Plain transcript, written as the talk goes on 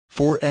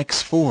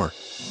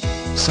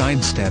4x4.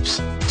 Side steps,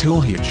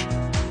 tow hitch.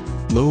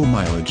 Low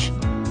mileage.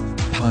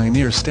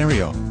 Pioneer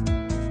stereo.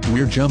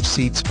 Rear jump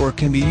seats or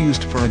can be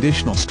used for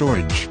additional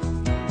storage.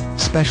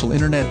 Special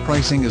internet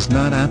pricing is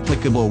not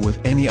applicable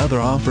with any other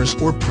offers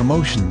or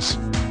promotions.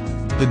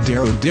 The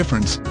Darrow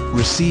difference: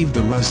 receive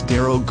the Russ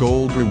Darrow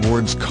Gold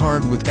Rewards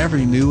card with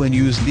every new and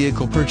used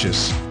vehicle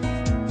purchase.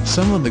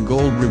 Some of the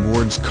Gold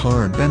Rewards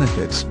card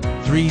benefits: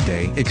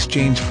 3-day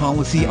exchange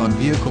policy on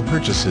vehicle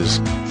purchases,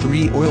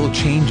 3 oil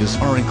changes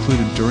are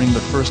included during the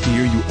first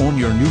year you own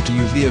your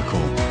new-to-you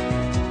vehicle,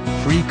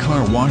 free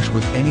car wash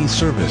with any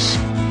service,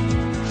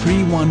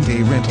 free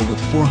 1-day rental with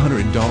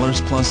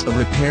 $400 plus of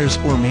repairs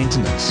or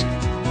maintenance,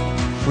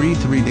 free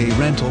 3-day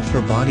rental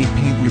for body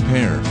paint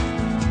repair,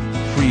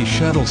 free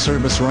shuttle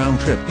service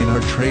round-trip in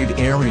our trade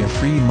area,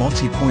 free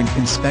multi-point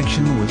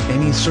inspection with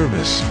any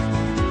service.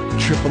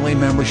 AAA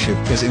membership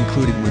is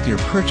included with your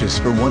purchase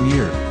for 1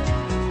 year.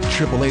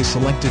 AAA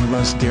selected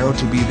Russ Darrow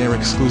to be their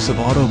exclusive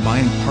auto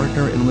buying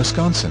partner in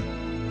Wisconsin.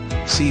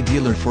 See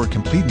dealer for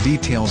complete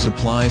details.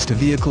 Applies to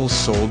vehicles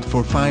sold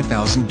for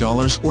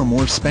 $5,000 or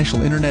more.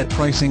 Special internet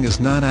pricing is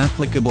not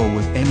applicable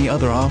with any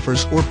other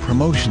offers or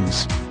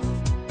promotions.